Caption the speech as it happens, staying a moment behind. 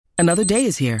Another day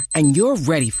is here, and you're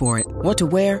ready for it. What to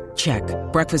wear? Check.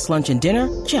 Breakfast, lunch, and dinner?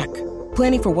 Check.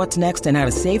 Planning for what's next and how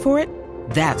to save for it?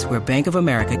 That's where Bank of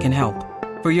America can help.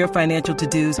 For your financial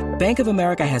to-dos, Bank of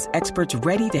America has experts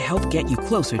ready to help get you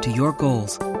closer to your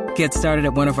goals. Get started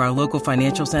at one of our local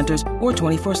financial centers or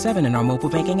 24/7 in our mobile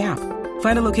banking app.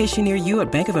 Find a location near you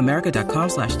at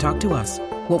bankofamerica.com/talktous.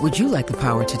 What would you like the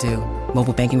power to do?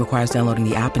 Mobile banking requires downloading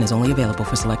the app and is only available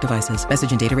for select devices.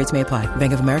 Message and data rates may apply.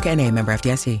 Bank of America N.A., member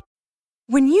FDIC.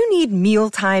 When you need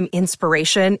mealtime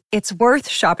inspiration, it's worth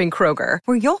shopping Kroger,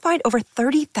 where you'll find over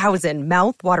 30,000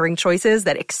 mouth-watering choices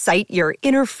that excite your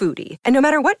inner foodie. And no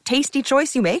matter what tasty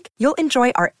choice you make, you'll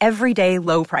enjoy our everyday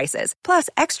low prices, plus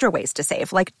extra ways to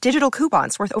save, like digital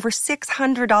coupons worth over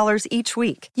 $600 each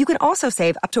week. You can also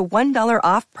save up to $1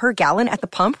 off per gallon at the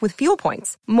pump with fuel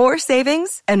points. More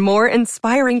savings and more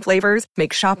inspiring flavors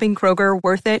make shopping Kroger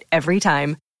worth it every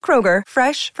time. Kroger,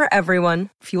 fresh for everyone.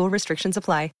 Fuel restrictions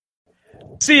apply.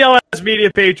 CLS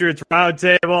Media Patriots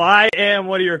Roundtable. I am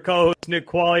one of your co-hosts, Nick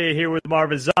Quaglia, here with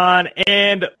Marvin Zahn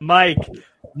and Mike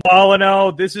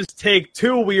Molyneux. This is take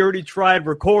 2. We already tried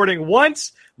recording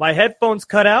once. My headphones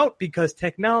cut out because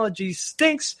technology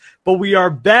stinks, but we are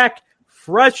back,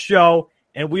 fresh show,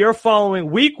 and we are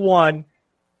following week 1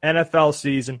 NFL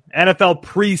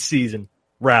preseason,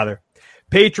 rather.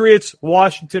 Patriots,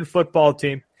 Washington football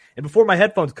team. And before my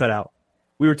headphones cut out,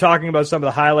 we were talking about some of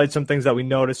the highlights, some things that we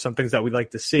noticed, some things that we'd like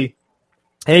to see.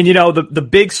 And, you know, the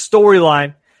big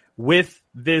storyline with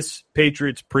this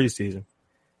Patriots preseason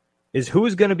is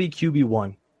who's going to be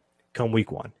QB1 come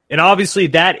week 1. And obviously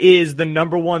that is the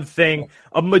number one thing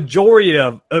a majority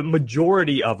of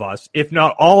us, if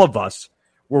not all of us,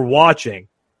 were watching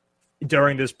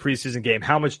during this preseason game.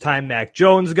 How much time Mac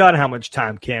Jones got, how much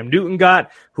time Cam Newton got,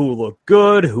 who looked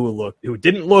good, who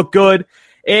didn't look good.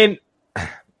 And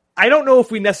I don't know if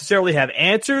we necessarily have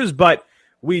answers, but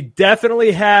we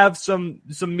definitely have some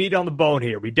meat on the bone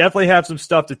here. We definitely have some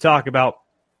stuff to talk about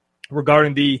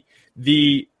regarding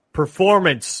the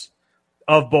performance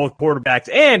of both quarterbacks.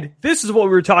 And this is what we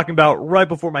were talking about right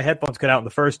before my headphones cut out in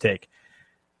the first take.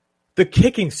 The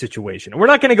kicking situation. And we're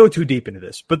not going to go too deep into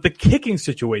this, but the kicking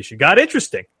situation got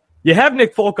interesting. You have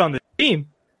Nick Folk on the team,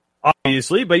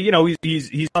 obviously, but you know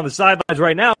he's on the sidelines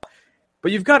right now.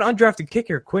 But you've got undrafted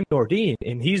kicker Quinn Nordin,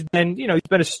 and he's been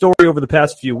a story over the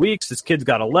past few weeks. This kid's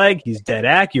got a leg. He's dead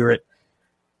accurate.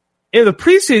 In the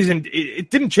preseason,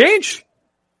 it didn't change.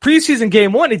 Preseason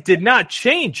game 1, it did not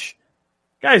change.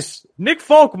 Guys, Nick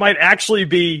Folk might actually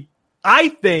be, I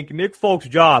think, Nick Folk's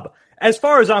job. As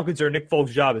far as I'm concerned, Nick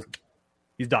Folk's job is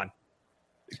he's done.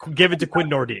 Give it to Quinn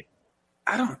Nordin.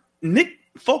 Nick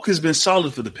Folk has been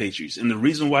solid for the Patriots, and the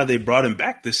reason why they brought him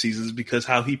back this season is because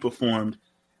how he performed.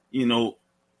 But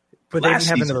they didn't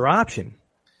have another option.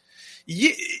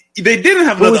 Yeah, they didn't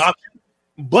have another option.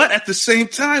 But at the same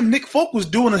time, Nick Folk was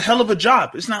doing a hell of a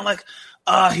job. It's not like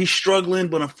he's struggling,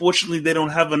 but unfortunately they don't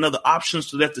have another option,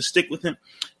 so they have to stick with him.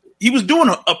 He was doing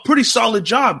a pretty solid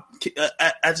job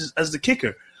as the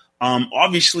kicker.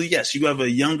 Obviously, yes, you have a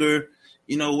younger,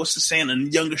 what's the saying, a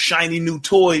younger, shiny new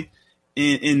toy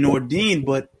in Nordin,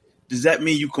 but does that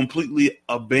mean you completely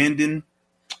abandon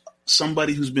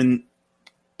somebody who's been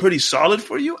pretty solid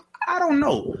for you? I don't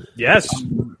know. Yes.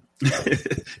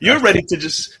 You're ready to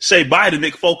just say bye to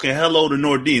Nick Folk and hello to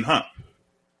Nordin, huh?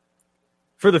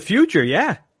 For the future,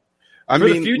 yeah. For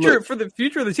the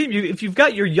future of the team, if you've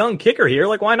got your young kicker here,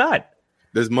 why not?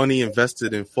 There's money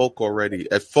invested in Folk already.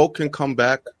 If Folk can come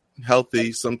back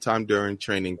healthy sometime during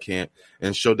training camp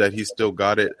and show that he still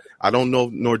got it, I don't know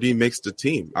if Nordin makes the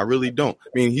team. I really don't. I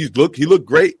mean, he looked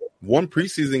great. One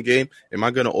preseason game. Am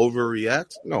I going to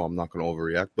overreact? No, I'm not going to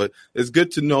overreact. But it's good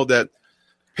to know that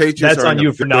Patriots. That's on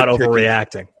you for not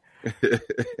overreacting.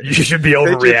 You should be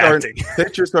overreacting.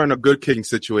 Patriots are in a good kicking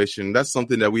situation. That's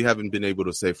something that we haven't been able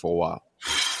to say for a while.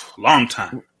 Long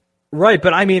time. Right,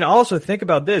 but I mean, also think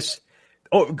about this.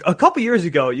 A couple years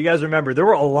ago, you guys remember, there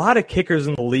were a lot of kickers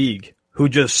in the league who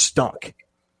just stunk.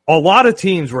 A lot of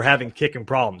teams were having kicking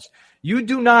problems. You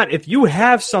do not, if you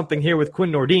have something here with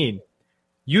Quinn Nordin,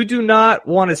 you do not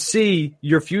want to see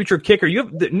your future kicker.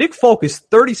 Nick Folk is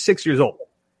 36 years old.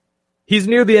 He's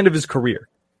near the end of his career.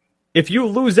 If you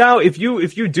lose out, if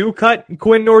you do cut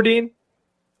Quinn Nordin,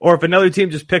 or if another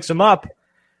team just picks him up,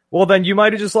 well, then you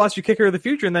might have just lost your kicker of the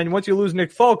future. And then once you lose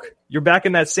Nick Folk, you're back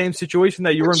in that same situation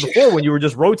that you were in before when you were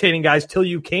just rotating guys till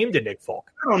you came to Nick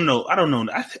Folk. I don't know.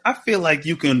 I feel like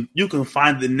you can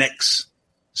find the next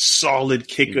solid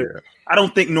kicker. Yeah. I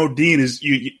don't think Nordin is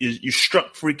you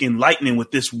struck freaking lightning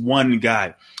with this one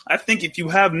guy. I think if you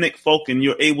have Nick Folk and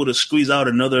you're able to squeeze out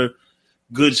another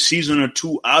good season or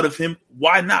two out of him,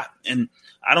 why not? And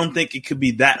I don't think it could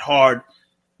be that hard,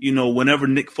 whenever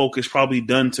Nick Folk is probably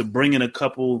done, to bring in a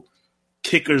couple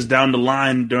kickers down the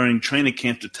line during training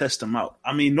camp to test him out.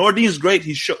 I mean, Nordin's great.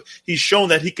 He's shown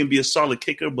that he can be a solid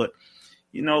kicker, but,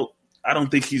 I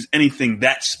don't think he's anything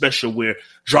that special where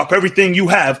drop everything you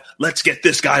have, let's get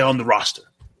this guy on the roster.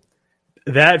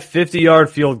 That 50-yard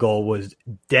field goal was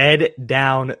dead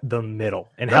down the middle.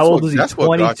 And how old is he?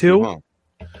 22?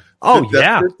 Oh,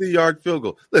 yeah. 50-yard field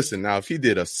goal. Listen, now, if he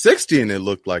did a 60 and it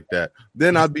looked like that,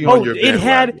 then I'd be on your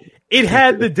bandwagon. It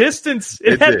had the distance.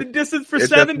 It had the distance for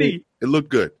 70. It looked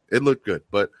good.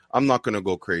 But I'm not going to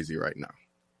go crazy right now.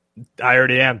 I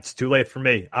already am. It's too late for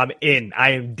me. I'm in.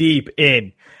 I am deep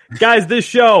in. Guys, this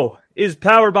show is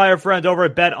powered by our friends over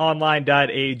at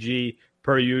betonline.ag,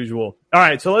 per usual. All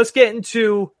right, so let's get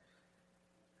into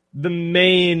the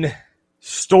main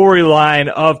storyline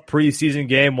of preseason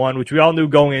game one, which we all knew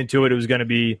going into it was going to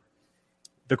be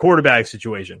the quarterback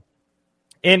situation.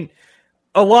 And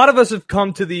a lot of us have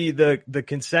come to the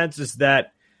consensus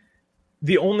that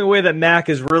the only way that Mac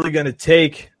is really going to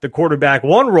take the quarterback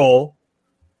one role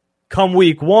come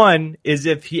week one is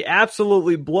if he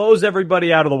absolutely blows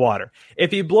everybody out of the water.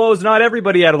 If he blows not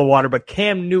everybody out of the water, but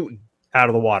Cam Newton out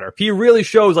of the water. If he really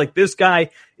shows like this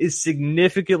guy is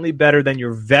significantly better than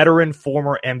your veteran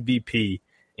former MVP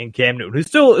in Cam Newton,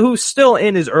 who's still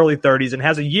in his early 30s and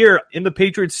has a year in the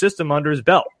Patriots system under his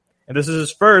belt. And this is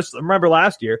his first. Remember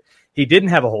last year, he didn't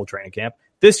have a whole training camp.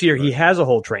 This year, he has a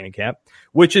whole training camp,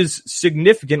 which is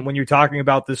significant when you're talking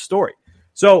about this story.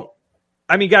 So,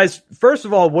 I mean, guys, first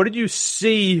of all, what did you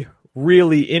see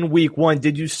really in week one?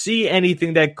 Did you see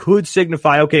anything that could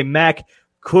signify, okay, Mac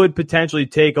could potentially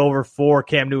take over for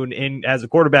Cam Newton in as a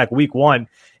quarterback week one?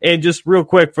 And just real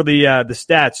quick for the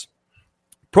stats,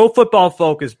 Pro Football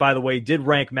Focus, by the way, did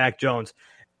rank Mac Jones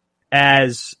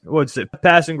as,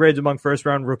 passing grades among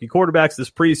first-round rookie quarterbacks this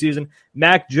preseason.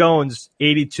 Mac Jones,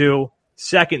 82.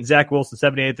 Second, Zach Wilson,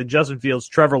 78th. And Justin Fields,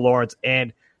 Trevor Lawrence,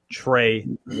 and Trey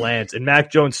Lance. And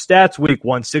Mac Jones' stats week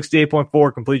one,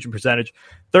 68.4 completion percentage,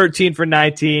 13 for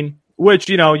 19, which,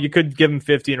 you could give him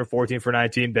 15 or 14 for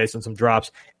 19 based on some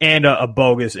drops, and a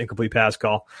bogus incomplete pass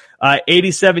call.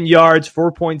 87 yards,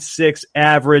 4.6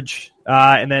 average,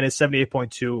 and then his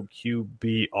 78.2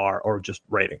 QBR, or just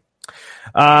rating.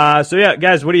 So, yeah,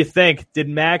 guys, what do you think? Did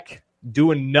Mac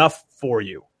do enough for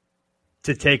you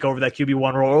to take over that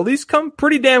QB1 role, or at least come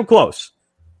pretty damn close?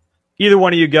 Either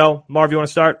one of you go. Marv, you want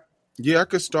to start? Yeah, I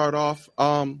could start off.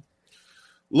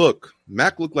 Look,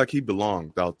 Mac looked like he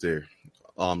belonged out there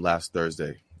last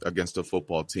Thursday against the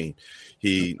football team.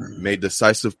 He made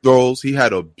decisive throws. He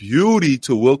had a beauty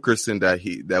to Wilkerson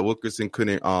that Wilkerson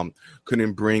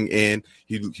couldn't bring in.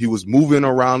 He was moving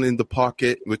around in the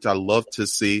pocket, which I love to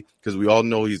see, because we all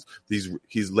know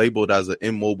he's labeled as an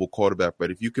immobile quarterback.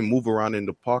 But if you can move around in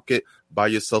the pocket, buy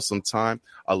yourself some time,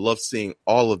 I love seeing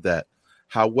all of that.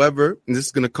 However, and this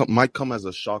is might come as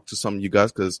a shock to some of you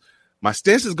guys, because my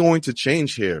stance is going to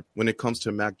change here when it comes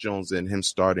to Mac Jones and him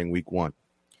starting week one.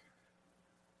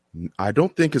 I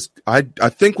don't think I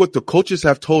think what the coaches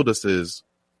have told us is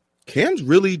Cam's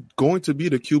really going to be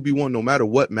the QB1 no matter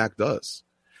what Mac does.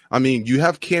 I mean, you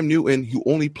have Cam Newton who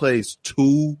only plays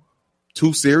two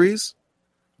series.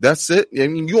 That's it. I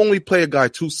mean, you only play a guy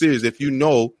 2 series if you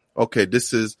know, okay,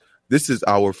 this is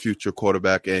our future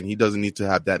quarterback, and he doesn't need to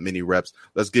have that many reps.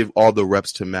 Let's give all the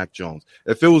reps to Mac Jones.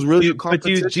 If it was really a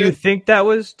competition, do you think that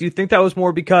was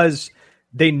more because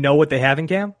they know what they have in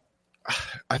Cam?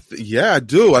 Yeah, I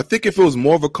do. I think if it was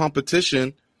more of a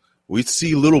competition, we'd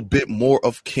see a little bit more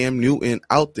of Cam Newton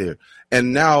out there.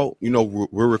 And now,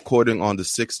 we're recording on the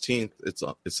 16th.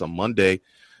 It's a Monday.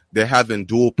 They're having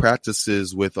dual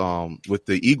practices with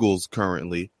the Eagles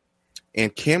currently.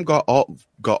 And Cam got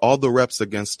all the reps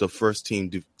against the first team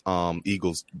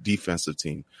Eagles defensive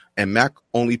team, and Mac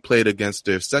only played against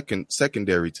their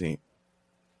secondary team.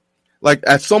 Like,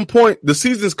 at some point, the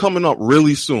season's coming up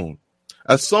really soon.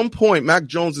 At some point, Mac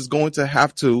Jones is going to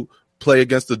have to play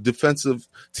against the defensive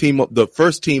team, the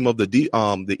first team of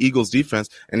the Eagles defense,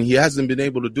 and he hasn't been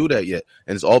able to do that yet.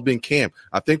 And it's all been Cam.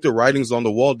 I think the writing's on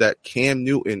the wall that Cam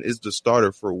Newton is the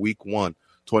starter for week 1,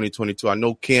 2022. I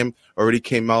know Cam already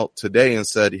came out today and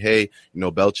said, hey,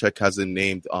 Belichick hasn't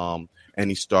named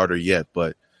any starter yet,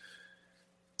 but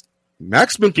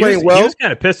Mac's been playing well. He was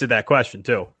kind of pissed at that question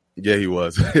too. Yeah, he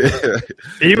was.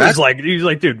 he was like,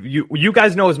 dude, you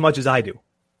guys know as much as I do.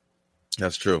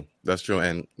 That's true.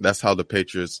 And that's how the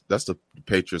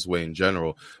Patriots way in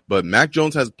general. But Mac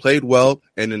Jones has played well.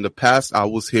 And in the past, I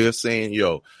was here saying,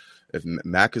 if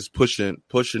Mac is pushing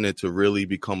it to really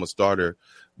become a starter,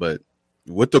 but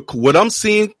what I'm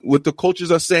seeing, what the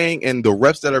coaches are saying, and the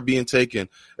reps that are being taken,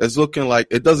 is looking like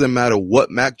it doesn't matter what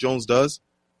Mac Jones does.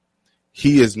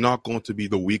 he is not going to be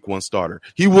the week 1 starter.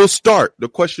 He will start. The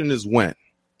question is when,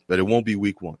 but it won't be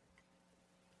week 1.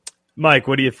 Mike,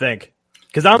 what do you think?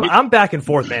 Because I'm back and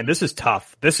forth, man. This is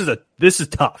tough. This is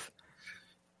tough.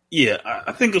 Yeah,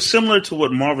 I think it's similar to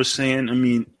what Marv was saying. I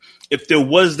mean, if there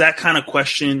was that kind of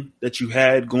question that you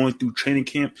had going through training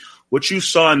camp, what you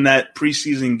saw in that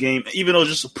preseason game, even though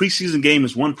just a preseason game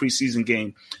is one preseason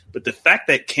game, but the fact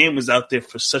that Cam was out there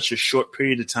for such a short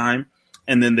period of time,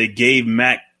 and then they gave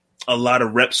Mac a lot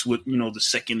of reps with, the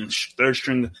second and third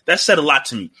string, that said a lot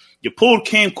to me. You pulled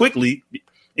Cam quickly,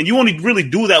 and you only really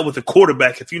do that with a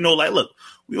quarterback if you know, like, look,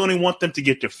 we only want them to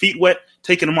get their feet wet,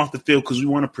 taking them off the field because we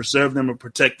want to preserve them and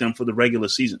protect them for the regular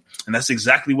season. And that's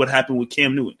exactly what happened with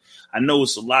Cam Newton. I know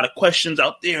it's a lot of questions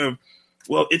out there.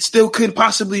 Well, it still could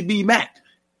possibly be Mac.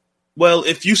 Well,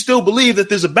 if you still believe that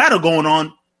there's a battle going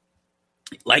on,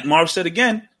 like Marv said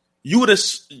again, you would have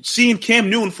seen Cam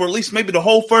Newton for at least maybe the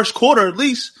whole first quarter at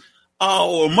least,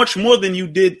 or much more than you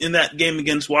did in that game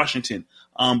against Washington.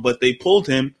 But they pulled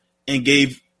him and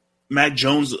gave Mac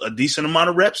Jones a decent amount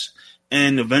of reps,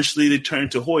 and eventually they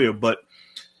turned to Hoyer. But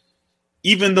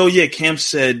even though, Cam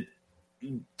said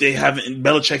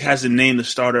Belichick hasn't named the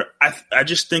starter, I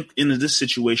just think in this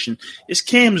situation, it's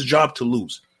Cam's job to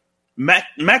lose.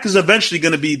 Mac is eventually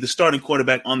going to be the starting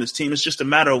quarterback on this team. It's just a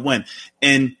matter of when.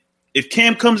 And if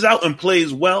Cam comes out and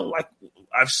plays well, like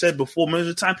I've said before many of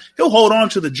the time, he'll hold on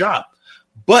to the job.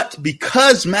 But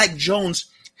because Mac Jones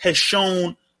has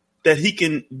shown that he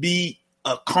can be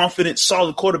a confident,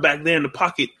 solid quarterback there in the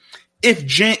pocket,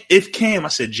 if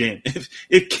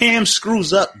Cam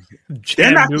screws up,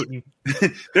 they're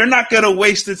not going to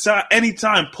waste any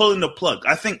time pulling the plug.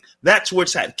 I think that's where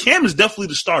it's at. Cam is definitely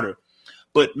the starter,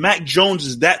 but Mac Jones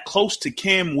is that close to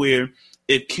Cam where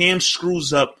if Cam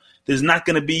screws up, there's not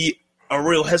going to be a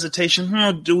real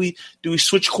hesitation. Do we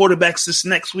switch quarterbacks this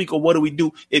next week, or what do we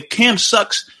do? If Cam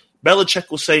sucks, Belichick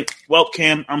will say, well,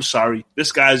 Cam, I'm sorry.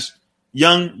 This guy's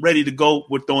young, ready to go.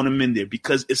 We're throwing him in there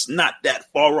because it's not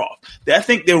that far off. I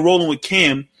think they're rolling with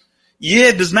Cam.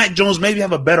 Yeah, does Mac Jones maybe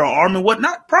have a better arm and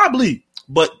whatnot? Probably.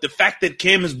 But the fact that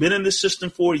Cam has been in this system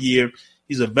for a year,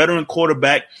 he's a veteran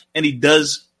quarterback, and he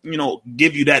does,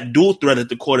 give you that dual threat at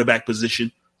the quarterback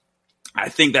position. I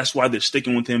think that's why they're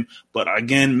sticking with him. But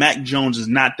again, Mac Jones is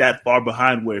not that far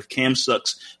behind where if Cam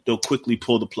sucks, they'll quickly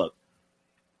pull the plug.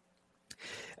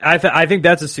 I think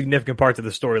that's a significant part to the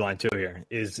storyline too here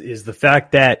is the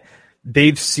fact that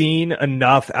they've seen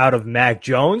enough out of Mac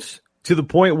Jones to the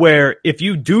point where if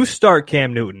you do start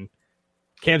Cam Newton,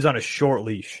 Cam's on a short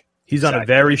leash. He's on a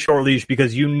very short leash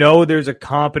because there's a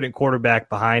competent quarterback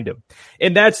behind him.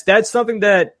 And that's something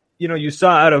that, you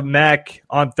saw out of Mac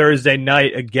on Thursday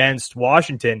night against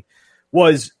Washington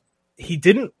was he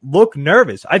didn't look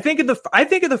nervous. I think in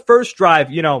the first drive,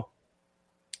 if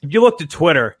you looked at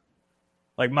Twitter,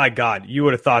 like, my God, you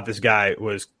would have thought this guy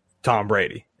was Tom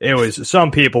Brady.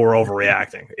 Some people were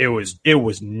overreacting. It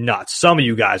was nuts. Some of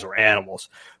you guys were animals.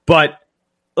 But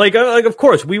like of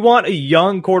course, we want a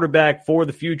young quarterback for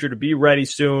the future to be ready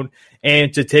soon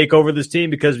and to take over this team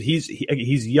because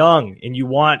he's young and you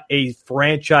want a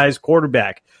franchise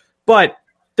quarterback. But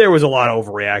there was a lot of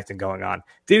overreacting going on.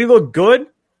 Did he look good?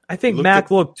 I think he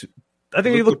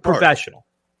looked professional.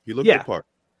 He looked the part.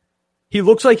 He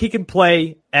looks like he can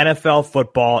play NFL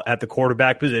football at the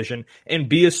quarterback position and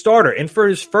be a starter. And for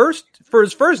his first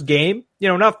game,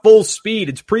 not full speed,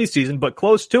 it's preseason, but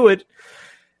close to it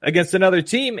against another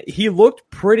team, he looked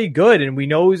pretty good. And we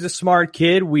know he's a smart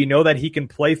kid. We know that he can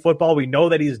play football. We know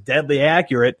that he's deadly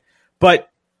accurate. But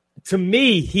to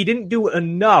me, he didn't do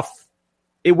enough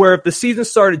where if the season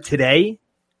started today,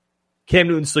 Cam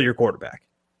Newton's still your quarterback.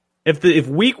 If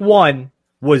week 1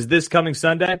 was this coming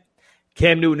Sunday,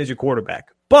 Cam Newton is your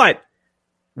quarterback. But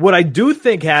what I do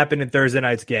think happened in Thursday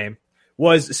night's game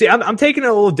was, I'm taking it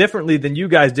a little differently than you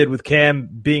guys did with Cam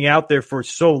being out there for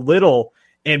so little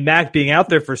and Mac being out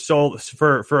there for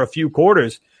a few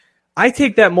quarters. I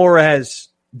take that more as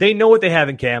they know what they have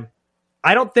in Cam.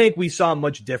 I don't think we saw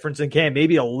much difference in Cam,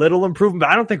 maybe a little improvement, but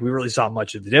I don't think we really saw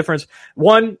much of the difference.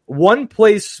 One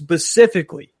place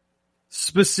specifically,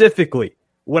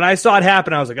 when I saw it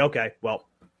happen, I was like, okay, well,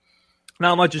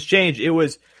 not much has changed. It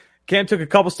was Cam took a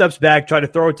couple steps back, tried to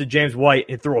throw it to James White,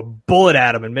 and threw a bullet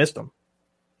at him and missed him.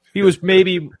 He was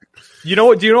maybe, do you know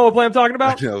what play I'm talking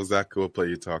about? I know exactly what play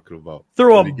you're talking about.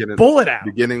 Threw a bullet at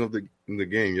him. Beginning of the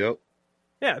game, yep.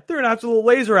 Yeah, threw an absolute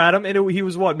laser at him, and he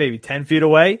was maybe 10 feet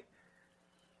away,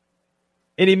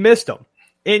 and he missed him.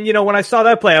 And, when I saw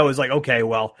that play, I was like, okay,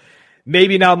 well,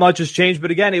 maybe not much has changed,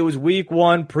 but again, it was week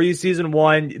 1, preseason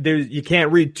 1. You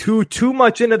can't read too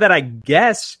much into that, I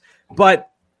guess.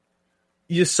 But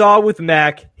you saw with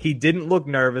Mac, he didn't look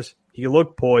nervous. He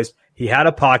looked poised. He had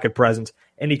a pocket presence,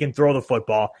 and he can throw the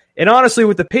football. And honestly,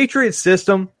 with the Patriots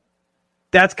system,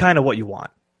 that's kind of what you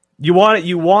want. You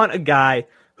want a guy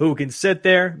who can sit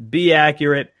there, be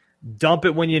accurate, dump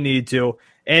it when you need to.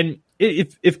 And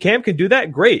if Cam can do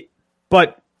that, great.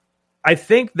 But I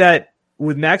think that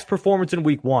with Mac's performance in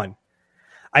week 1,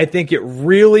 I think it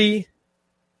really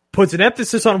puts an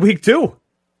emphasis on week 2.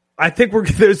 I think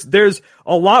there's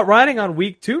a lot riding on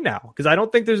week 2 now, because I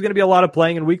don't think there's going to be a lot of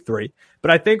playing in week 3.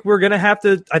 But I think we're going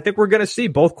to see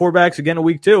both quarterbacks again in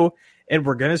week 2, and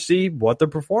we're going to see what the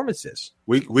performance is.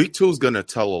 Week 2 is going to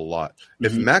tell a lot.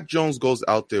 If Mac Jones goes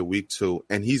out there week 2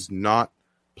 and he's not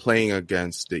playing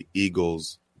against the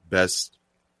Eagles' best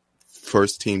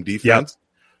first team defense,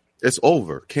 it's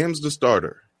over. Cam's the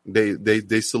starter.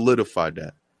 They solidified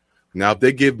that. Now, if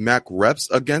they give Mac reps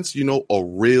against, a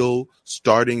real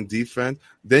starting defense,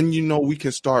 then, we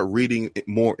can start reading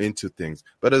more into things.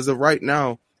 But as of right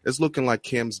now, it's looking like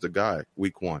Cam's the guy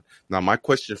week 1. Now, my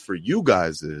question for you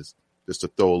guys is, just to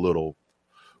throw a little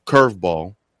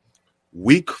curveball,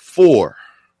 week 4,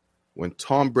 when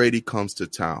Tom Brady comes to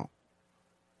town,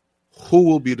 who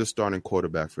will be the starting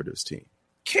quarterback for this team?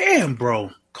 Cam,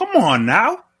 bro. Come on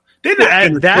now. They're not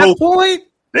At that point?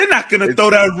 They're not going to throw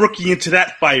that rookie into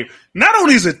that fire. Not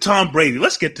only is it Tom Brady,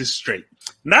 let's get this straight.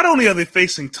 Not only are they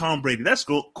facing Tom Brady, that's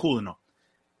cool enough.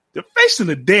 They're facing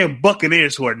the damn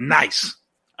Buccaneers, who are nice.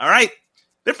 All right?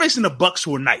 They're facing the Bucs,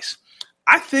 who are nice.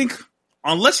 I think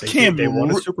unless Cam... They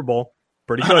won a Super Bowl.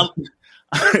 Pretty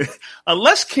good.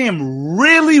 Unless Cam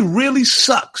really, really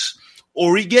sucks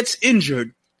or he gets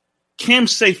injured,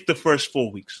 Cam's safe the first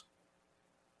 4 weeks.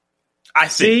 I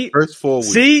think. First 4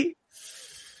 weeks. See?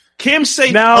 Cam's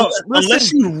safe now,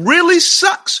 unless he really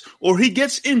sucks or he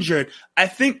gets injured. I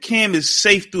think Cam is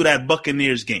safe through that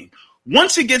Buccaneers game.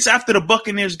 Once he gets after the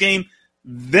Buccaneers game,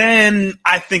 then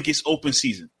I think it's open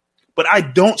season. But I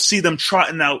don't see them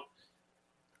trotting out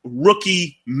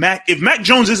rookie Mac. If Mac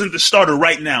Jones isn't the starter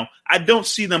right now, I don't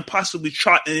see them possibly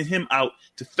trotting him out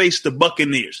to face the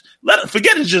Buccaneers.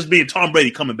 Forget it just being Tom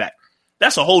Brady coming back.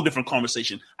 That's a whole different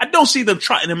conversation. I don't see them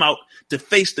trotting him out to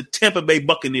face the Tampa Bay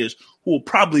Buccaneers, who will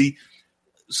probably,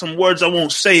 some words I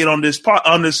won't say it on this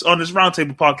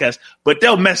roundtable podcast, but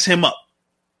they'll mess him up.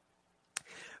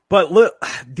 But look,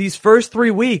 these first 3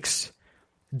 weeks,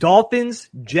 Dolphins,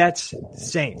 Jets,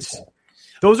 Saints.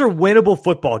 Those are winnable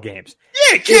football games.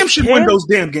 Yeah, Cam should win those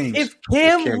damn games. If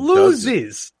Cam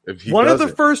loses one of the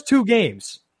first 2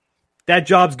 games, that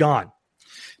job's gone.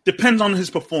 Depends on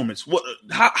his performance.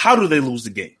 How do they lose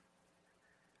the game?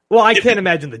 Well, I can't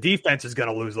imagine the defense is going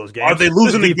to lose those games. Are they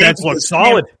losing the defense? Games looks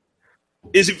solid.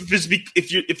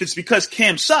 If it's because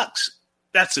Cam sucks,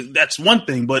 that's one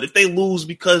thing. But if they lose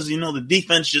because the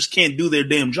defense just can't do their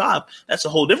damn job, that's a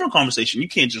whole different conversation. You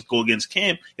can't just go against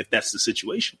Cam if that's the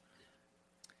situation.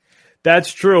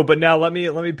 That's true. But now let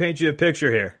me paint you a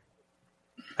picture here.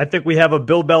 I think we have a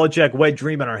Bill Belichick wet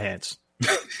dream in our hands.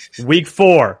 Week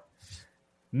 4.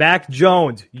 Mac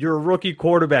Jones, you're a rookie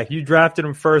quarterback. You drafted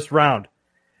him first round.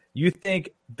 You think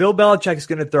Bill Belichick is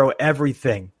going to throw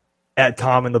everything at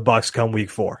Tom and the Bucs come week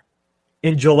 4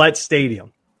 in Gillette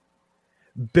Stadium.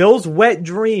 Bill's wet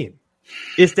dream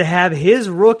is to have his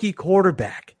rookie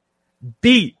quarterback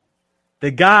beat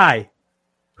the guy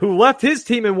who left his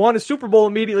team and won a Super Bowl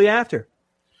immediately after.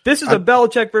 This is a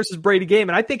Belichick versus Brady game,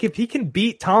 and I think if he can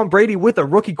beat Tom Brady with a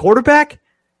rookie quarterback,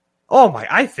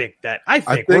 I think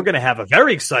we're going to have a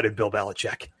very excited Bill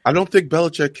Belichick. I don't think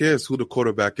Belichick cares who the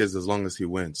quarterback is as long as he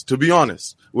wins. To be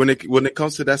honest, when it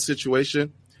comes to that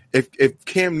situation, if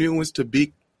Cam Newton was to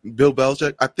beat Bill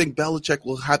Belichick, I think Belichick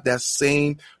will have that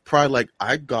same pride. Like,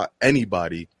 I got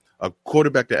anybody, a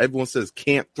quarterback that everyone says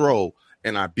can't throw,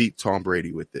 and I beat Tom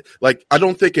Brady with it. Like, I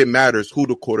don't think it matters who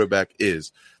the quarterback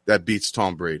is that beats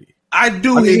Tom Brady. I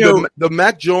mean, the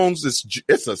Mac Jones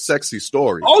it's a sexy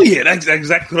story. Oh yeah, that's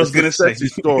exactly what I was going to say. Sexy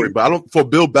story, but for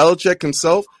Bill Belichick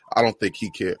himself, I don't think he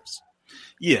cares.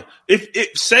 Yeah, if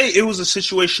say it was a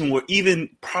situation where even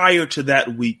prior to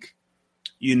that week,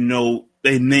 they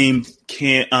named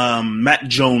Mac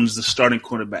Jones the starting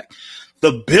quarterback.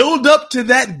 The build up to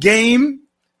that game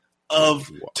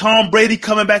of Tom Brady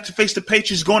coming back to face the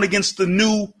Patriots, going against the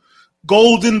new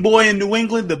golden boy in New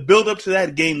England, the build up to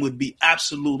that game would be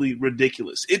absolutely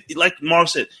ridiculous. It, like Marv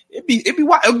said, it'd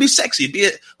be sexy. It'd be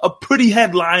a pretty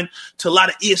headline to a lot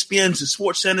of ESPNs and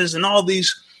sports centers and all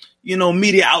these,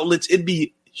 media outlets. It'd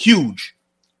be huge.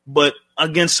 But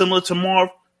again, similar to Marv,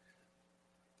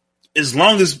 as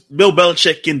long as Bill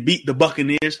Belichick can beat the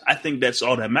Buccaneers, I think that's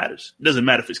all that matters. It doesn't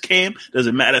matter if it's Cam,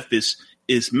 doesn't matter if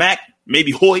it's Mac, maybe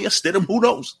Hoyer, Stidham, who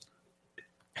knows?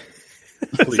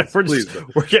 Please.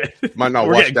 We're getting Might not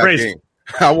watch that crazy. game.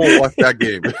 I won't watch that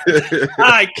game.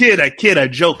 I kid. I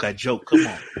joke. Come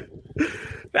on.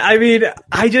 I mean,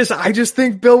 I just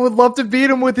think Bill would love to beat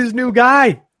him with his new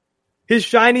guy, his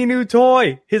shiny new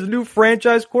toy, his new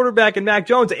franchise quarterback in Mac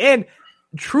Jones. And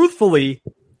truthfully,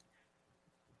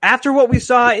 after what we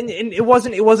saw, and it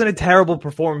wasn't a terrible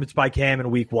performance by Cam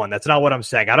in week 1. That's not what I'm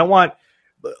saying. I don't want,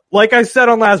 like I said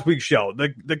on last week's show,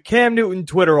 the Cam Newton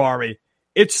Twitter army,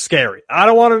 it's scary. I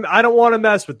don't want to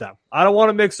mess with them. I don't want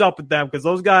to mix up with them because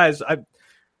those guys,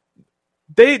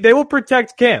 they will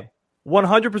protect Cam.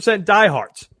 100%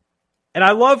 diehards. And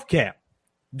I love Cam.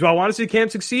 Do I want to see Cam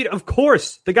succeed? Of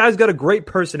course. The guy's got a great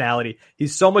personality.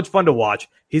 He's so much fun to watch.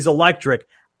 He's electric.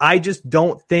 I just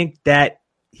don't think that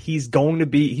he's going to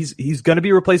be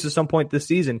replaced at some point this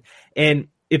season. And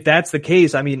if that's the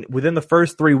case, I mean, within the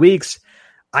first 3 weeks,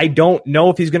 I don't know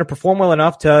if he's going to perform well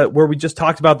enough to where we just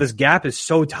talked about this gap is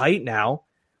so tight now.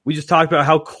 We just talked about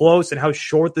how close and how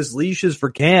short this leash is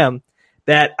for Cam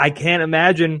that I can't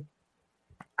imagine.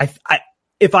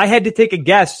 If I had to take a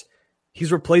guess,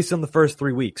 he's replaced in the first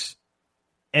 3 weeks.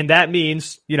 And that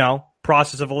means,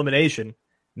 process of elimination.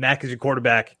 Mac is your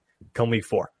quarterback come week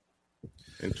 4.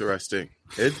 Interesting.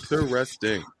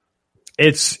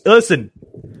 Listen,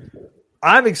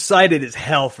 I'm excited as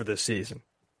hell for this season.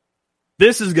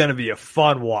 This is going to be a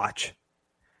fun watch.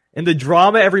 And the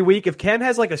drama every week, if Cam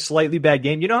has like a slightly bad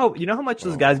game, you know how much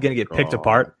this guy's going to get picked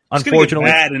apart? Unfortunately,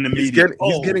 bad in the media.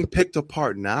 He's getting picked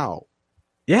apart now.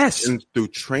 Yes. Through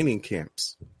training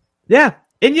camps. Yeah.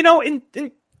 And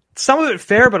in some of it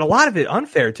fair, but a lot of it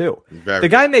unfair too. The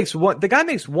guy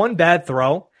makes one bad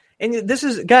throw. And this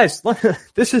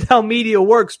is how media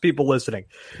works, people listening.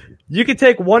 You can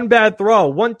take one bad throw,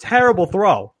 one terrible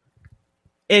throw,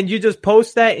 and you just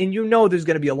post that, and there's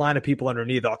going to be a line of people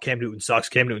underneath. Oh, Cam Newton sucks.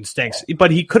 Cam Newton stinks.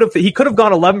 But he could have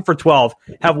gone 11 for 12,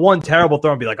 have one terrible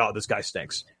throw, and be like, oh, this guy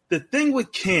stinks. The thing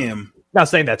with Cam, not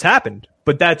saying that's happened,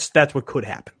 but that's what could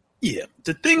happen. Yeah,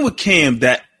 the thing with Cam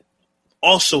that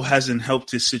also hasn't helped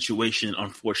his situation,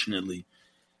 unfortunately,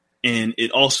 and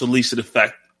it also leads to the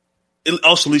fact. It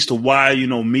also leads to why,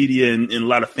 media and a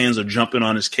lot of fans are jumping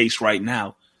on his case right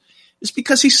now. It's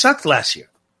because he sucked last year.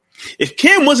 If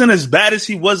Cam wasn't as bad as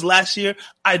he was last year,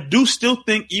 I do still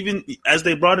think even as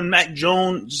they brought in Mac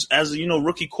Jones as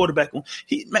rookie quarterback,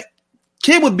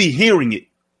 Cam would be hearing it.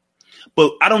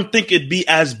 But I don't think it'd be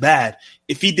as bad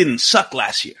if he didn't suck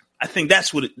last year. I think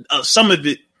that's what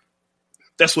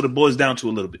that's what it boils down to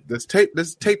a little bit. There's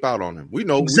tape out on him. We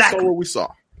know exactly. We saw what we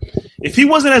saw. If he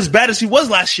wasn't as bad as he was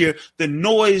last year, the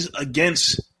noise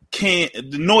against Cam,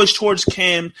 the noise towards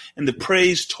Cam, and the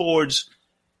praise towards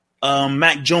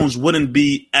Mac Jones wouldn't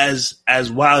be as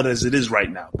wild as it is right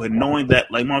now. But knowing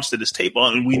that, like Marv said, there's tape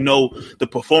on, and we know the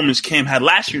performance Cam had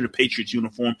last year in the Patriots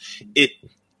uniform, it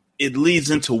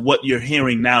leads into what you're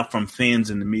hearing now from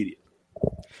fans in the media.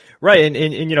 Right,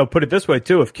 and put it this way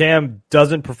too: if Cam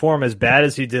doesn't perform as bad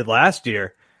as he did last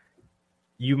year,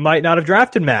 you might not have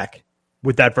drafted Mac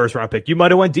with that first-round pick. You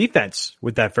might have went defense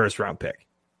with that first-round pick.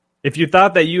 If you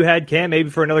thought that you had Cam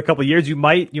maybe for another couple of years, you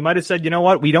might have said, you know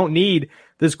what, we don't need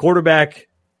this quarterback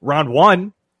round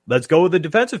 1. Let's go with the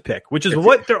defensive pick, which is a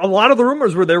lot of the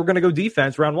rumors were they were going to go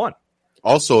defense round 1.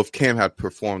 Also, if Cam had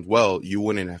performed well, you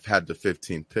wouldn't have had the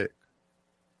 15th pick.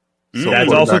 So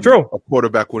that's also true. A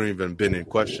quarterback wouldn't even been in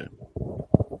question.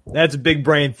 That's big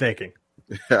brain thinking.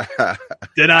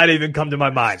 Did not even come to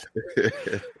my mind.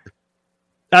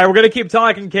 All right, we're going to keep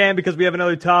talking Cam because we have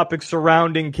another topic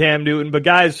surrounding Cam Newton. But,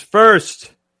 guys,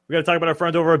 first, we're going to talk about our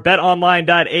friends over at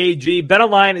betonline.ag.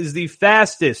 BetOnline is the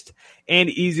fastest and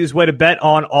easiest way to bet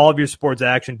on all of your sports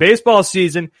action. Baseball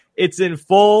season, it's in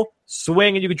full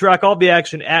swing, and you can track all the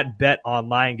action at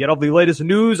BetOnline. Get all the latest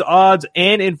news, odds,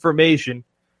 and information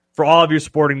for all of your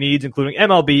sporting needs, including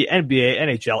MLB, NBA,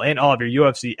 NHL, and all of your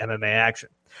UFC MMA action.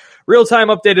 Real-time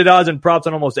updated odds and props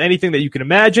on almost anything that you can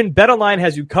imagine. BetOnline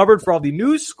has you covered for all the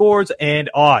news, scores,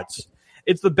 and odds.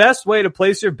 It's the best way to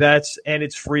place your bets, and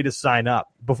it's free to sign up.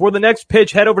 Before the next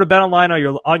pitch, head over to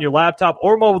BetOnline on your laptop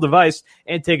or mobile device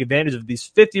and take advantage of these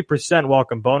 50%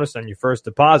 welcome bonus on your first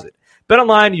deposit.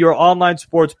 BetOnline, your online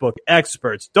sportsbook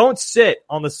experts. Don't sit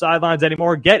on the sidelines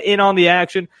anymore. Get in on the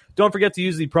action. Don't forget to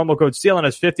use the promo code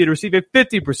CLNS50 to receive a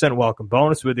 50% welcome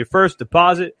bonus with your first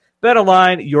deposit.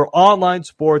 BetOnline, your online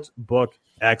sports book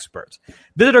experts.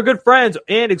 Visit our good friends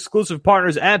and exclusive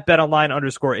partners at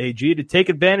BetOnline_AG to take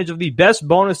advantage of the best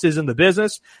bonuses in the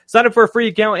business. Sign up for a free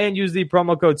account and use the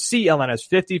promo code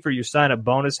CLNS50 for your sign-up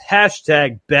bonus.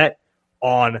 #BetOnline.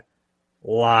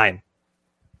 All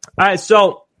right,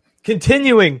 so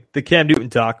continuing the Cam Newton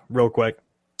talk real quick.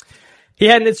 He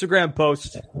had an Instagram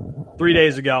post 3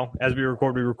 days ago as we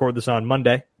record this on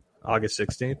Monday. August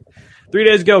 16th. 3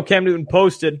 days ago, Cam Newton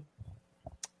posted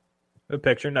a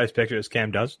picture, nice picture, as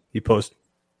Cam does. He posts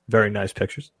very nice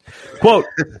pictures. Quote,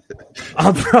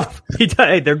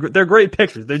 they're great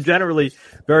pictures. They're generally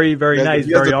very, very nice,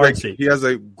 very artsy. He has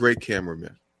a great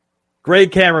cameraman.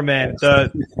 Great cameraman.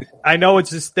 I know it's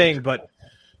his thing, but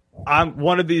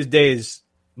one of these days,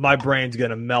 my brain's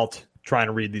going to melt trying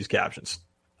to read these captions.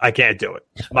 I can't do it.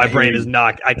 My brain is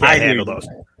not. I can't handle those.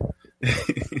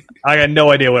 I got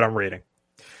no idea what I'm reading.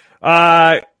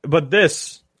 But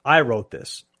I wrote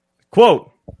this.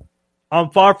 Quote,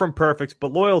 I'm far from perfect,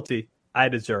 but loyalty, I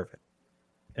deserve it.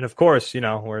 And of course,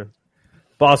 we're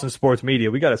Boston sports media.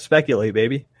 We got to speculate,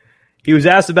 baby. He was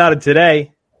asked about it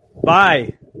today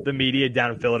by the media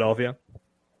down in Philadelphia,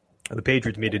 or the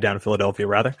Patriots media down in Philadelphia,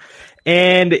 rather.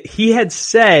 And he had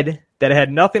said that it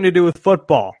had nothing to do with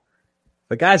football.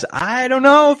 But guys, I don't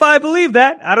know if I believe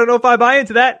that. I don't know if I buy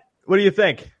into that. What do you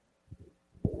think?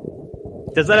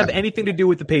 Does that have anything to do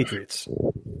with the Patriots?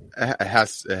 It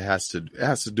has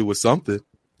to do with something.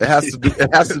 It has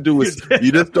to do with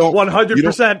you just don't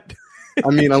 100%. I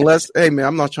mean, unless, hey man,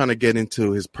 I'm not trying to get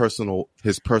into his personal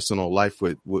life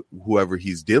with whoever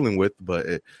he's dealing with,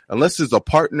 but unless it's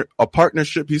a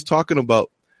partnership he's talking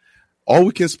about, all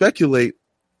we can speculate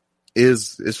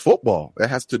is football. It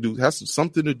has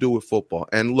something to do with football.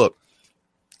 And look,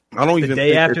 I don't even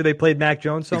think after they played Mac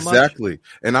Jones so much. Exactly.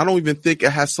 And I don't even think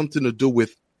it has something to do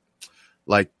with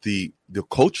like the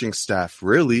coaching staff,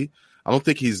 really. I don't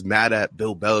think he's mad at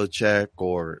Bill Belichick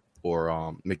or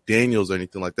McDaniels or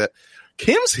anything like that.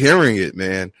 Cam's hearing it,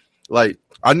 man. Like,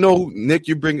 I know, Nick,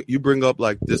 you bring up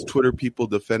like this Twitter people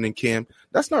defending Cam.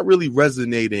 That's not really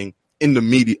resonating in the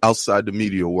media, outside the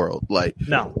media world. Like,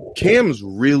 no, Cam's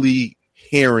really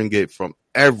hearing it from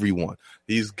everyone.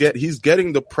 He's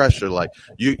getting the pressure. Like,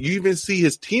 you even see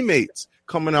his teammates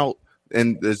coming out,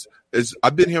 and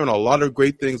I've been hearing a lot of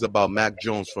great things about Mac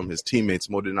Jones from his teammates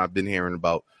more than I've been hearing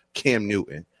about Cam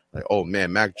Newton. Like, oh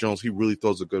man, Mac Jones, he really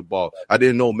throws a good ball. I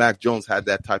didn't know Mac Jones had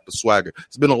that type of swagger.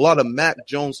 It's been a lot of Mac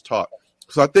Jones talk.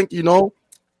 So I think,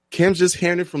 Cam's just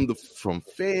hearing it from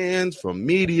fans, from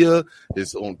media,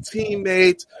 his own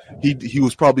teammates. He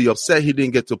was probably upset he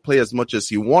didn't get to play as much as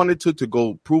he wanted to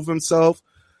go prove himself.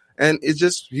 And it's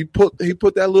just he put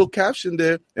that little caption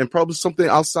there, and probably something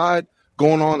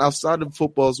going on outside of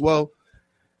football as well.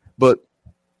 But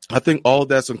I think all of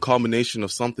that's a combination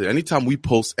of something. Anytime we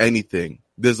post anything,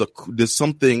 there's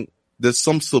some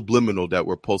subliminal that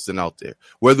we're posting out there.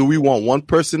 Whether we want one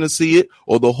person to see it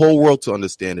or the whole world to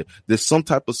understand it, there's some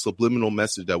type of subliminal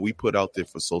message that we put out there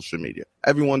for social media.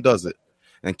 Everyone does it,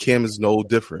 and Cam is no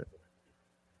different.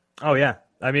 Oh yeah.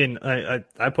 I mean, I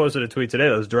posted a tweet today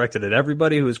that was directed at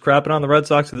everybody who was crapping on the Red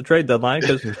Sox at the trade deadline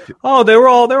because, they're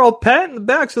all patting the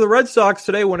backs of the Red Sox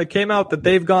today when it came out that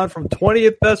they've gone from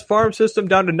 20th best farm system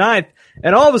down to 9th.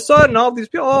 And all of a sudden, all these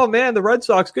people, oh man, the Red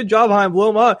Sox, good job, Chaim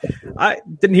Bloom. I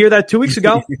didn't hear that 2 weeks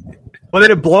ago. Well, they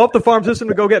didn't blow up the farm system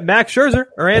to go get Max Scherzer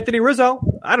or Anthony Rizzo.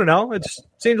 I don't know. It just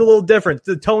seemed a little different.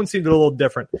 The tone seemed a little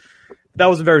different. That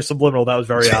wasn't very subliminal. That was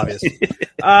very obvious.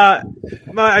 I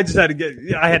just had to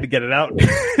get it out.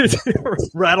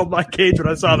 Rattled my cage when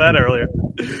I saw that earlier.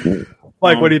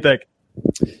 Mike, what do you think?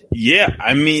 Yeah,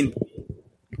 I mean,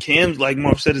 Cam, like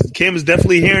Marv said, Cam is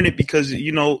definitely hearing it because,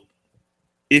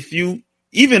 if you,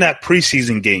 even at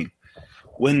preseason game,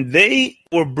 when they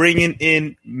were bringing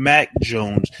in Mac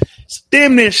Jones,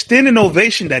 damn near standing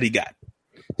ovation that he got.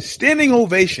 Standing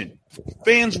ovation.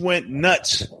 Fans went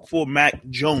nuts for Mac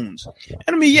Jones.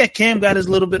 And I mean, yeah, Cam got his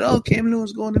little bit, Cam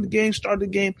Newton's going in the game, started the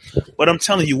game. But I'm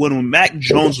telling you, when Mac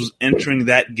Jones was entering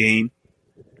that game,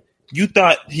 you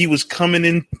thought he was coming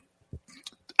in.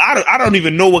 I don't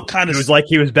even know what kind of. It was like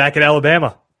he was back in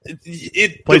Alabama.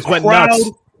 The crowd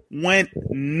went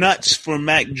nuts for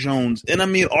Mac Jones. And I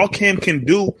mean, all Cam can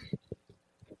do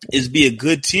is be a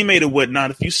good teammate or whatnot.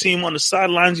 If you see him on the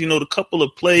sidelines, the couple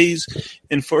of plays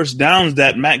and first downs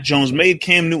that Mac Jones made,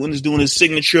 Cam Newton is doing his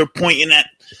signature, pointing at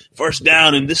first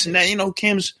down and this and that.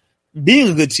 Cam's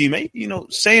being a good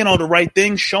teammate, saying all the right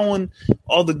things, showing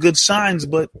all the good signs,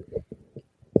 but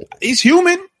he's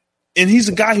human. And he's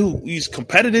a guy he's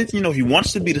competitive. He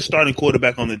wants to be the starting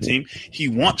quarterback on the team. He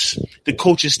wants the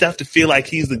coaching staff to feel like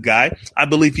he's the guy. I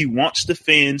believe he wants the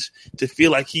fans to feel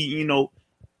like he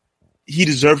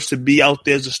deserves to be out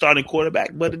there as a starting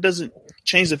quarterback, but it doesn't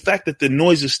change the fact that the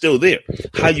noise is still there.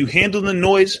 How you handle the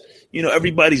noise,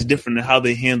 everybody's different in how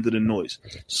they handle the noise.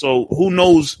 So who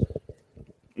knows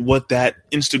what that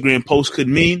Instagram post could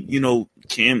mean?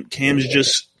 Cam's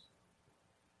just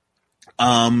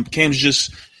handling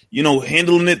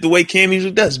it the way Cam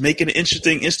usually does, making an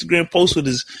interesting Instagram post with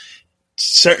his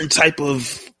certain type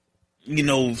of,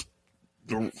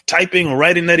 typing or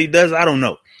writing that he does, I don't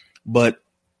know. But,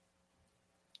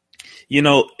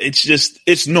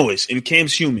 it's noise, and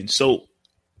Cam's human. So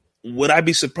would I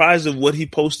be surprised if what he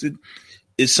posted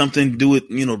is something to do with,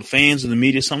 the fans and the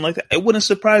media, something like that? It wouldn't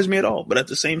surprise me at all. But at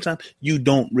the same time, you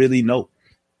don't really know.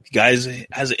 The guy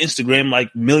has an Instagram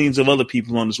like millions of other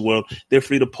people on this world. They're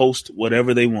free to post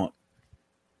whatever they want.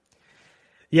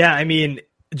 Yeah, I mean,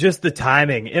 just the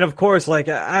timing. And, of course,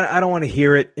 I don't want to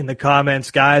hear it in the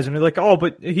comments, guys. And they're like, oh,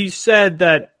 but he said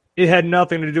that it had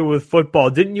nothing to do with football.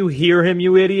 Didn't you hear him,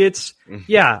 you idiots? Mm-hmm.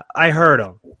 Yeah, I heard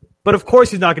him. But, of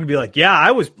course, he's not going to be like, yeah,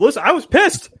 I was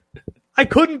pissed. I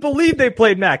couldn't believe they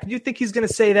played Mac. Do you think he's going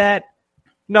to say that?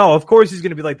 No, of course he's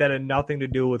going to be like that. Had nothing to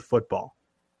do with football.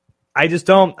 I just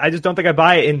don't think I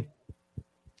buy it.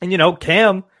 And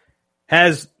Cam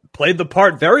has played the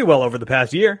part very well over the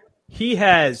past year. He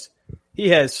has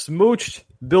smooched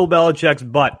Bill Belichick's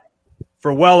butt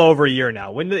for well over a year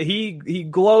now. When he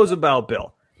glows about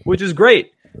Bill, which is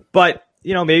great. But,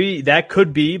 maybe that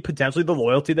could be potentially the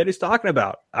loyalty that he's talking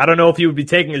about. I don't know if he would be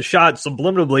taking a shot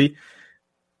subliminally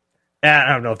I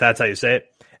don't know if that's how you say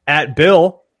it, at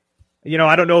Bill.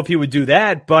 I don't know if he would do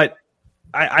that, but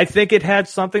I think it had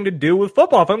something to do with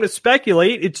football. If I'm going to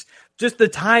speculate, it's just the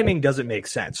timing doesn't make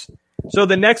sense. So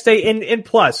the next day, and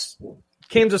plus,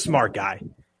 Cam's a smart guy.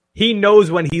 He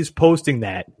knows when he's posting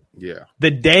that. Yeah.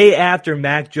 The day after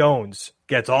Mac Jones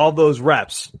gets all those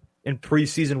reps in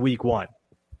preseason week 1.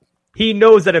 He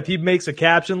knows that if he makes a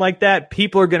caption like that,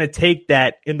 people are going to take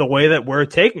that in the way that we're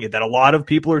taking it, that a lot of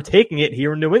people are taking it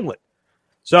here in New England.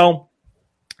 So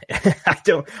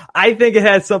I think it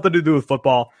has something to do with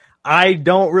football. I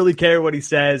don't really care what he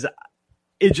says.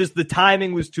 It's just the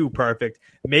timing was too perfect.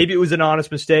 Maybe it was an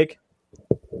honest mistake,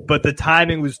 but the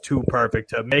timing was too perfect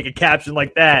to make a caption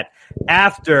like that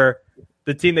after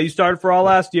the team that you started for all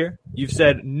last year. You've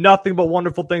said nothing but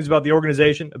wonderful things about the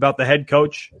organization, about the head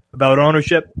coach, about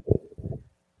ownership.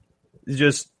 It's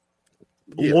just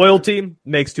loyalty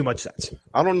makes too much sense.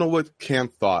 I don't know what Cam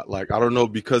thought. I don't know,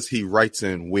 because he writes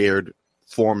in weird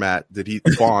format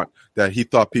font that he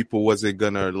thought people wasn't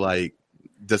gonna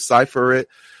decipher it.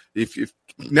 If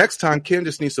next time, Cam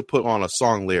just needs to put on a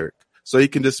song lyric so he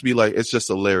can just be like, it's just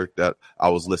a lyric that I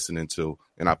was listening to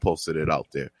and I posted it out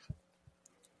there.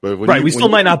 But we still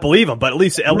might not believe him, but at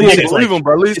least we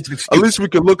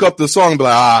can look up the song and be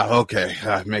like, okay,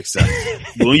 that makes sense.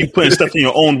 When you putting stuff in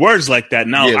your own words like that,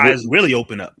 now eyes really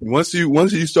open up. Once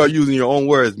you start using your own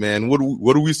words, man,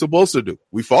 what are we supposed to do?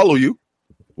 We follow you.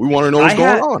 We want to know what's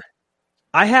going on.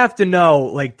 I have to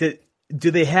know,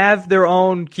 do they have their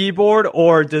own keyboard,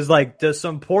 or does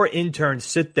some poor intern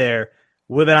sit there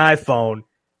with an iPhone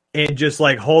and just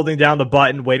holding down the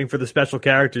button, waiting for the special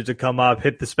character to come up,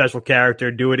 hit the special character,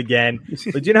 do it again?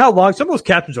 Do you know how long some of those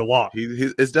captions are long?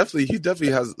 He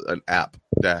definitely has an app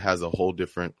that has a whole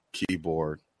different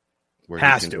keyboard.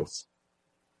 Has to.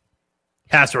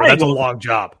 That's a long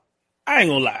job. I ain't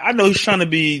gonna lie. I know he's trying to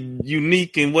be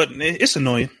unique and it's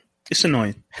annoying. It's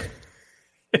annoying.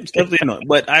 It's definitely annoying.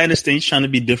 But I understand he's trying to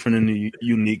be different and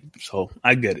unique, so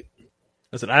I get it.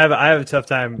 Listen, I have a tough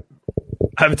time.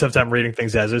 I have a tough time reading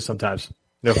things as is sometimes.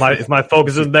 If my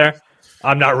focus isn't there,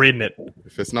 I'm not reading it.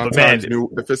 If it's not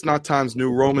Times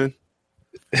New Roman,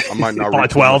 I might not read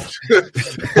 12.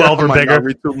 12 or bigger. Not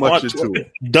read too much into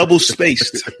it. Double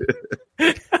spaced.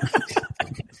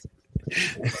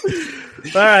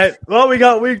 All right. Well, we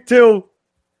got week 2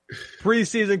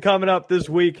 preseason coming up this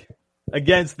week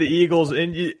against the Eagles.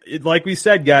 And like we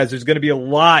said, guys, there's going to be a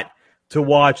lot to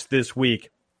watch this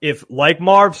week. If, like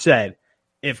Marv said,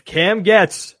 if Cam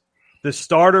gets the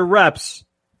starter reps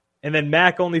and then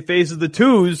Mac only faces the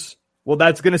 2s, well,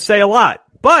 that's going to say a lot.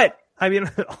 But,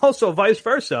 also vice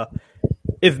versa.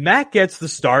 If Mac gets the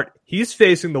start, he's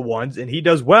facing the 1s, and he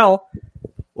does well,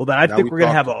 well, then I think we're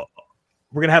going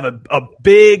to have a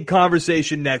big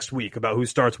conversation next week about who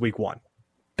starts week 1.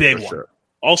 Big one. Sure.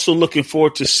 Also looking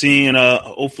forward to seeing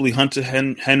hopefully Hunter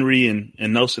Henry and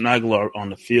Nelson Aguilar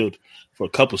on the field for a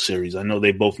couple series. I know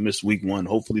they both missed week 1.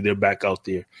 Hopefully they're back out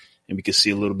there and we can see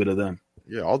a little bit of them.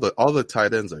 Yeah, all the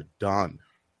tight ends are done.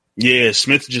 Yeah,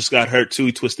 Smith just got hurt too.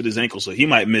 He twisted his ankle, so he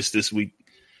might miss this week.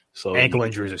 So ankle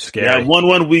injuries are scary. Yeah,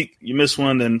 one week you miss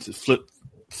one, then flip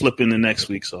in the next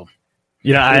week. So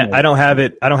I don't have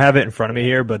it. I don't have it in front of me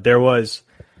here, but there was.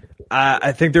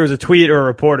 I think there was a tweet or a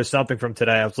report or something from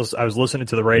today. I was listening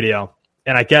to the radio,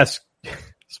 and I guess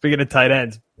speaking of tight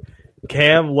ends,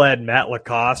 Cam led Matt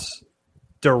Lacoste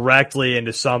directly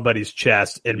into somebody's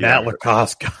chest, and Matt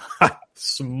Lacoste got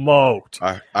smoked.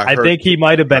 I think he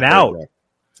might have been out. That.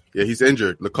 Yeah, he's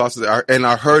injured. Lacoste, and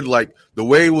I heard the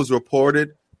way it was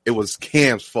reported, it was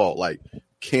Cam's fault.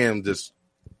 Cam just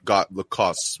got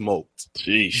Lacoste smoked.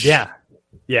 Jeez. Yeah.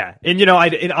 And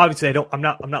obviously I'm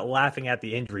not laughing at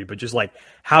the injury, but just like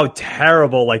how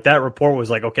terrible, like that report was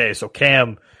like, okay, so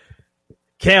Cam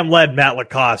led Matt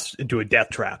Lacoste into a death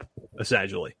trap,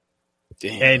 essentially.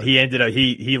 Damn. And he ended up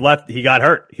he got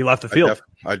hurt. He left the field.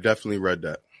 I definitely read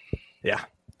that. Yeah.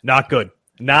 Not good.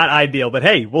 Not ideal. But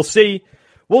hey, we'll see.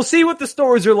 We'll see what the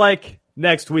stories are like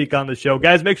next week on the show.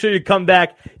 Guys, make sure you come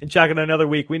back and check out another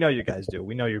week. We know you guys do.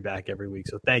 We know you're back every week,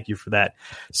 so thank you for that.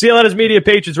 CLNS Media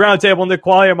Patriots Roundtable, Nick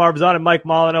Qualia, Marv Zahn, and Mike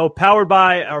Molyneux, powered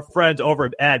by our friends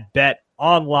over at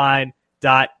betonline.ag.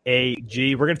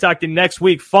 We're going to talk to you next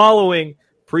week following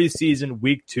preseason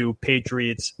week 2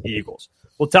 Patriots-Eagles.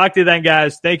 We'll talk to you then,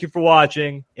 guys. Thank you for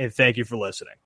watching, and thank you for listening.